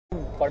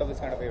part of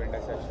this kind of event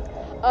as such?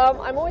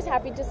 I'm always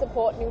happy to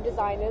support new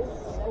designers,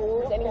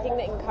 schools, anything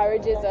that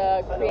encourages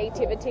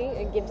creativity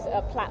and gives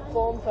a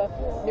platform for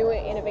new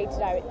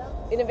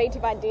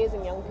innovative ideas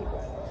in young people.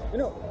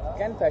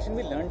 Can fashion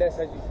be learned as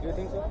such? Do you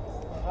think so?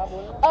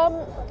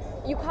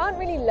 You can't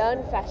really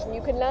learn fashion.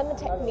 You can learn the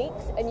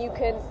techniques, and you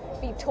can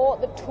be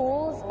taught the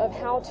tools of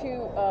how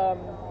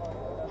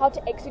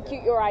to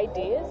execute your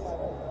ideas.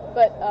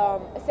 But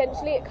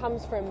essentially, it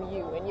comes from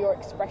you and your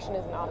expression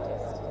as an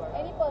artist.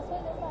 Any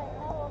personal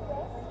designer or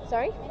dress?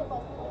 Sorry? Any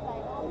personal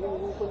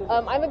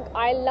designer?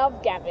 I love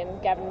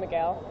Gavin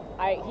Miguel.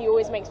 He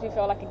always makes me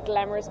feel like a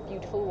glamorous,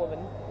 beautiful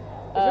woman.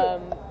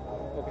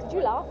 Okay. Did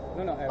you laugh?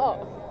 No,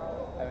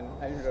 I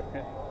haven't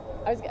interrupted.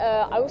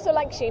 I also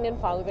like Shane and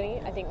Falguni.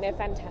 I think they're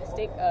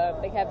fantastic.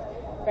 They have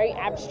very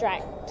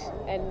abstract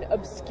and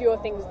obscure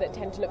things that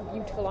tend to look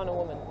beautiful on a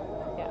woman.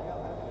 Yeah.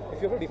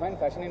 If you were to define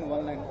fashion in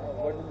one line,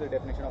 what would be the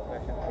definition of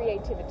fashion?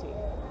 Creativity.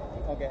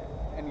 Okay.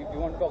 And you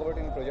want to talk about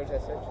any projects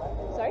as such?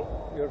 Sorry?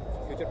 Your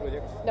future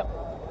projects? No.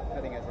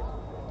 Nothing as such?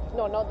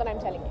 No, not that I'm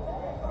telling you.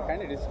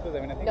 Kindly disclose,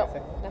 nothing No, as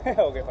such? nothing.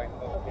 Okay, fine.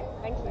 Okay.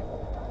 Thank you.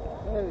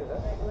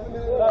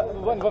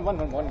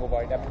 One go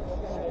by.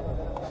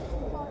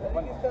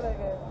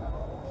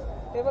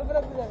 Table पे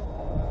रख दीजिए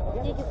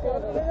ये किसका है?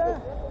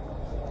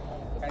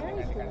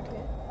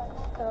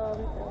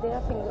 They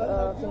are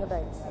finger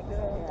bites.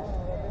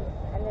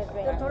 And they're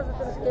great. थोड़ा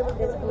सा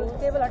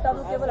cable हटा दो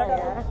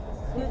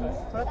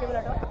थोड़ा केबल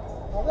हटाओ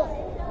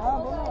हाँ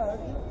बोलो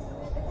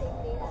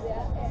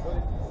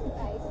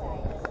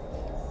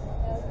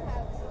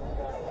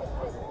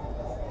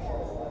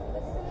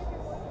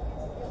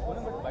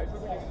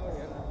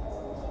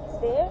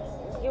There?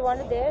 You want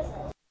it there?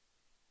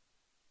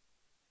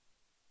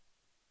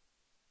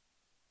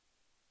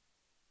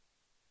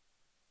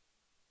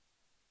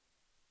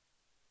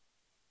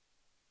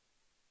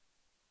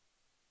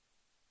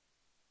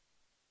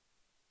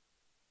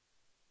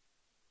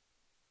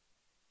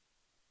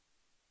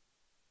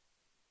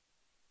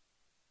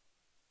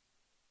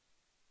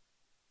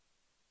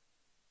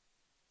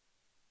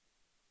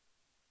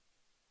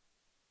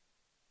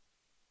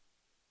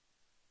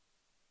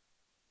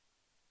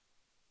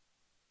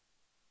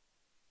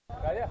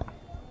 Raja?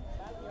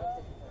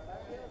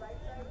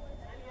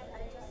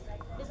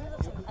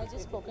 I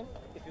just spoken.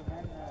 If you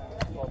can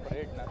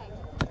cooperate now,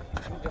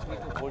 you just need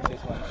to hold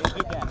this one. If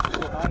you can, if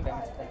you can't, then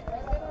it's fine.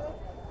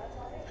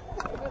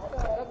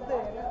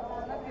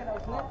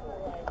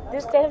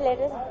 Just tell, let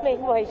us explain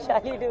why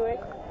shall you do it?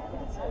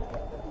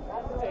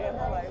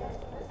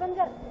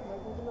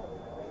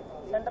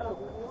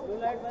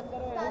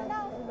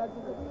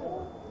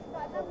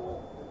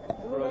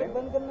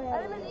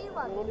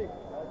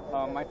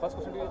 My first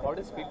question to you is, how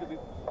does it feel to be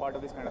part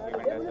of this kind of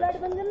event as such?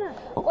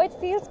 Oh, it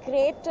feels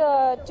great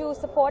to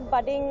support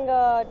budding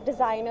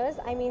designers.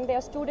 I mean,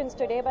 they're students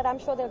today, but I'm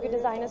sure they'll be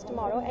designers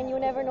tomorrow. And you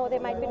never know, they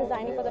might be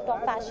designing for the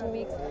top fashion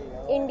weeks,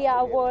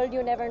 India, world,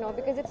 you never know.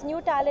 Because it's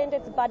new talent,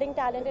 it's budding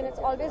talent, and it's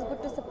always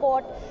good to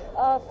support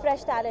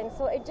fresh talent.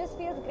 So it just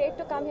feels great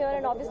to come here.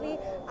 And obviously,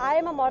 I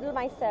am a model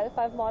myself.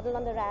 I've modeled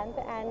on the ramp,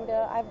 and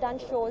I've done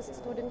shows,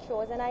 student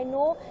shows, and I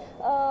know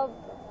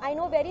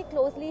very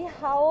closely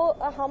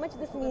how much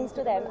this means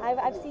to them.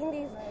 I've seen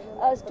these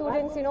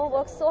students,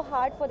 work so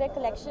hard for their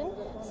collection.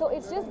 So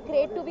it's just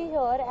great to be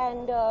here,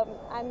 and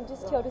I'm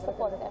just here to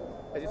support them.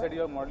 As you said,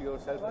 you're a model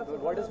yourself.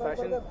 What does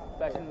fashion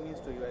means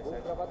to you as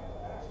such?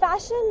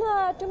 Fashion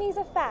to me is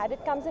a fad.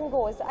 It comes and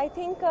goes. I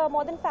think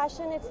more than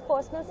fashion, it's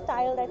personal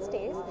style that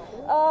stays.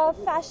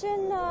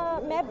 Fashion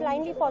मैं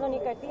blindly follow नहीं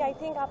करती. I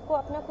think आपको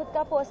अपना खुद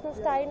का personal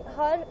style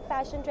हर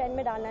fashion trend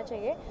में डालना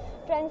चाहिए.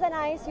 Trends are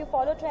nice. You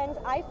follow trends.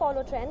 I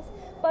follow trends.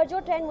 पर जो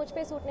trend मुझ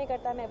पे suit नहीं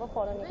करता मैं वो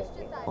follow नहीं करती.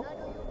 Which designer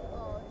do you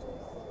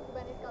choose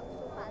when it comes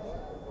to fashion?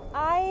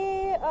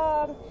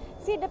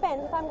 See, it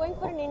depends. If I'm going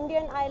for an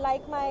Indian, I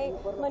like my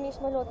Manish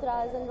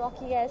Malhotras and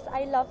Rocky S.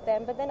 I love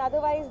them. But then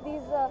otherwise,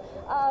 these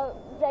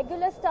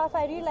regular stuff,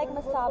 I really like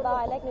Masaba.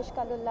 I like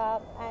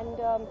Nishkalullah, and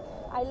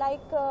I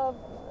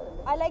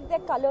like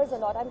their colors a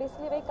lot. I'm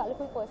basically a very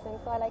colorful person,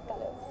 so I like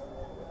colors.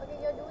 Okay,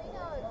 you're doing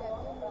a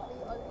debut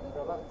movie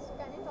already.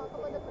 Can you talk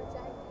about the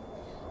project?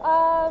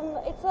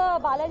 It's a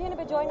Balaji and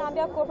Bijoy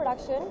Nambia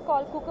co-production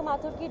called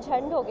Kukumathur की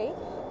झंड हो गई,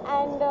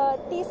 and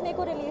 30 मई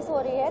को release हो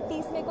रही है.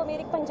 30 मई को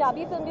मेरी एक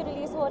पंजाबी फिल्म भी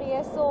रिलीज हो रही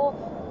है. So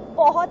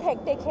बहुत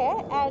हेक्टिक है,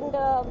 and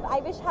I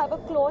wish have a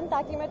clone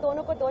ताकि मैं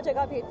दोनों को दो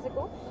जगह भेज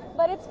सकूं.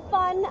 But it's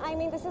fun. I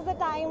mean, this is the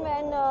time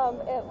when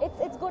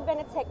it's good when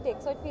it's hectic,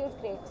 so it feels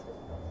great.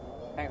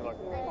 Thanks a lot.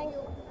 Thank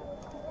you.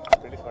 I'm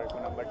really sorry,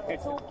 Poonam, but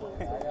it's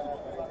okay.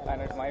 I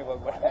know it's my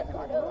work, but I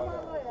can't.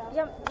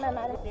 Yeah,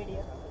 ma'am.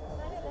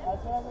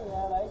 अच्छा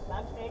यार भाई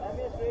ma'am straight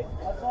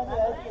अच्छा जी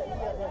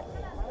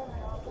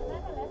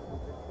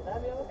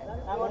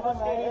ma'am one more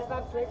straight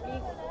ma'am straight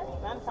please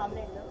ma'am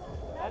सामने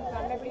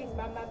please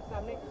ma'am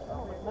सामने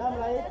ma'am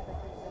right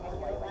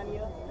ma'am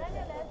here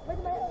But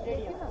my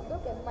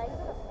look at my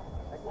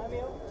ma'am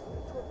here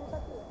छोटू सा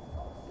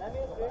ma'am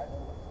here straight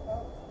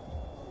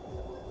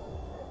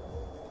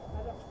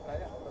राजा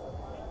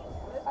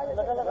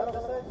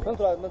मैं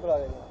थोड़ा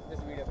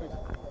Just video.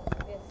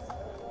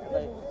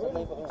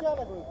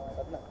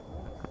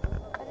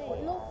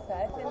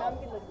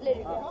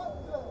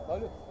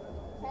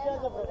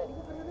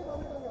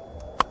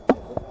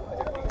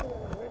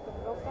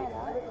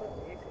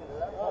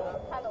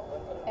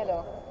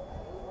 Hello.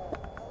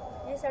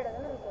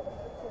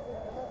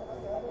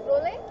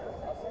 Rolling?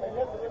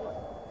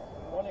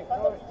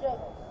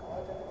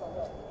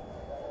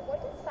 What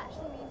does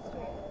fashion mean to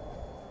you?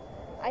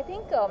 I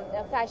think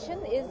fashion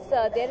is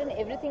there in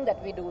everything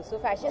that we do. So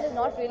fashion is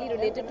not really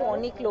related to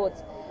only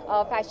clothes.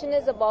 Fashion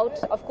is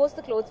about, of course,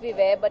 the clothes we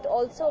wear, but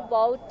also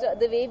about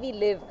the way we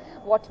live,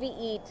 what we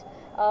eat.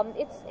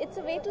 It's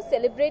a way to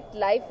celebrate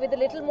life with a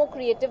little more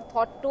creative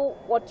thought to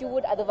what you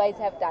would otherwise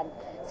have done.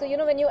 So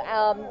when you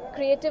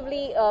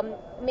creatively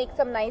make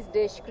some nice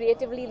dish,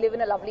 creatively live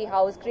in a lovely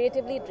house,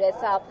 creatively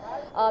dress up,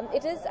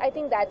 it is, I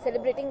think, that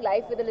celebrating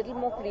life with a little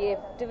more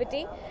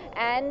creativity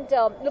and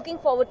looking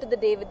forward to the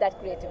day with that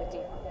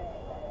creativity.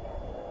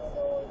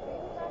 So, do you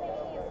have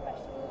any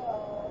special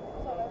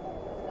sort of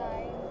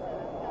designs that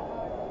have come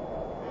out,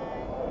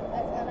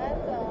 and as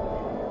well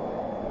as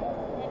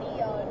any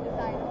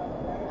designer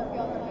of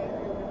your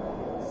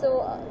choice? So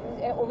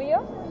over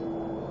here.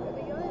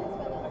 Over here as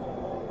well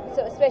as.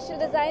 So special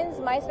designs,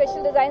 my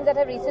special designs that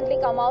have recently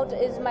come out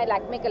is my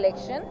Lakme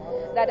collection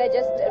that I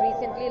just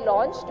recently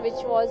launched,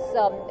 which was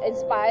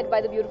inspired by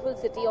the beautiful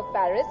city of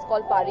Paris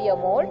called Paris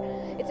Amour.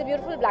 It's a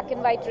beautiful black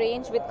and white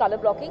range with color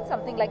blocking,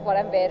 something like what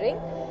I'm wearing.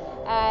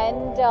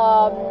 And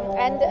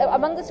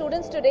among the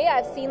students today,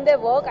 I've seen their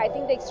work. I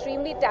think they're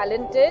extremely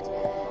talented,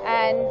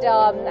 and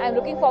I'm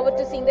looking forward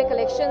to seeing their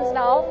collections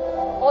now.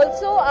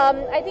 Also,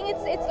 I think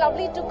it's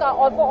lovely to come,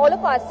 for all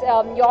of us,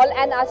 y'all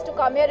and us, to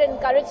come here and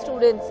encourage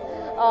students.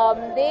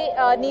 They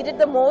need it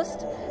the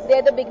most.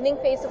 They're the beginning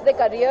phase of their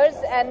careers,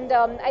 and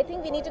I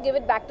think we need to give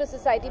it back to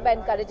society by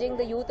encouraging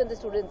the youth and the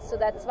students. So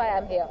that's why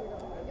I'm here.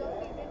 Your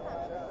favorite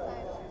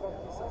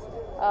fashion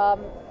designer?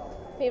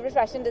 Favorite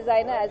fashion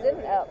designer, as in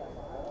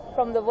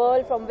from the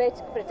world, from which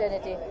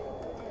fraternity?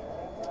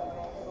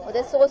 Oh,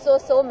 there's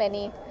so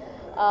many.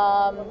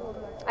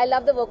 I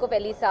love the work of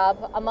Eli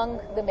Saab among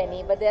the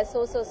many, but there are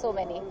so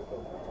many.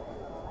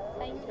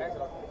 Thank you.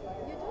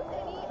 You choose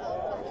any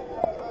fashion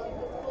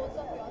clothes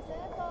of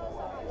yourself or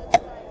some other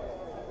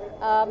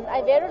designer?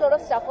 I wear a lot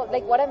of stuff,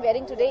 like what I'm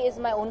wearing today is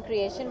my own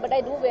creation, but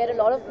I do wear a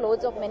lot of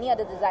clothes of many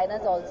other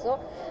designers also,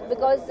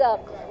 because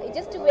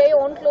just to wear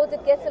your own clothes,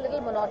 it gets a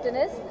little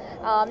monotonous,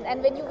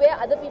 and when you wear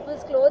other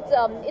people's clothes,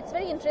 it's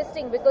very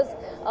interesting, because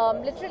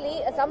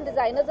literally some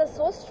designers are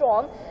so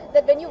strong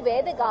that when you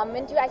wear the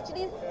garment, you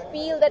actually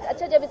feel that,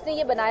 अच्छा जब इसने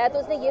ये बनाया तो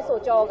उसने ये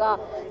सोचा होगा,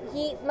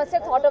 he must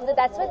have thought of that.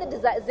 That's why the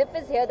zip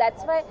is here.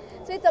 That's why,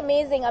 so it's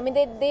amazing. I mean,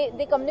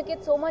 they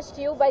communicate so much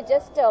to you by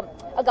just a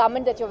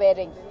garment that you're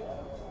wearing.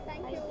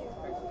 Thank you.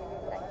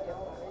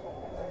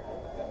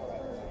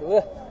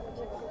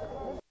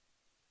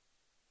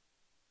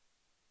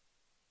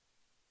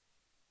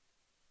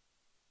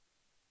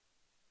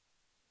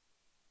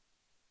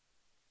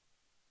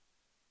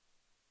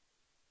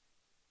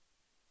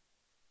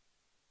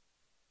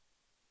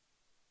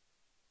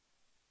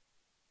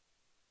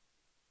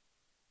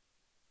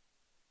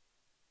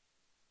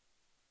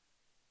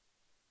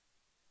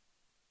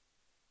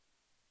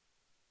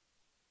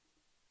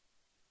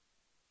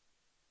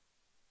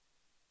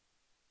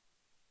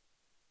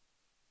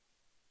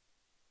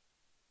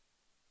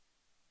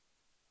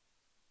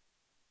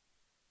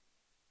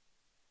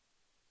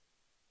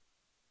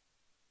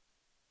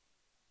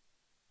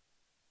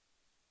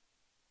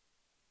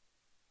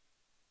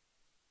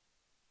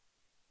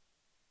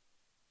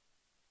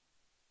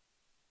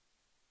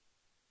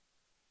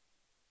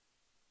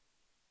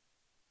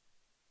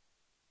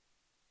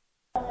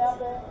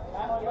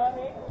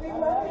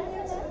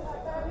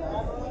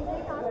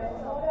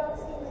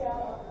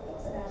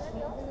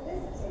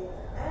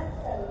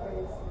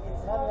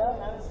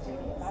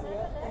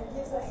 And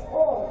gives us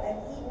all an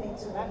evening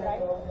to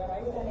remember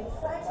with an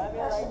exciting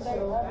fashion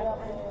show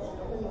and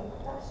equally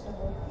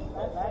fashionable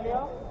people.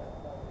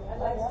 I'd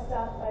like to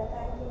start by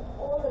thanking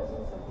all of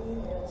you for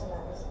being here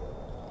tonight.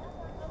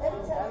 Let me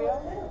tell you a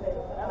little bit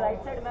about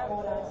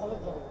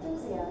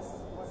Enthusiasts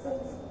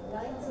since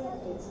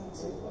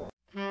 1982.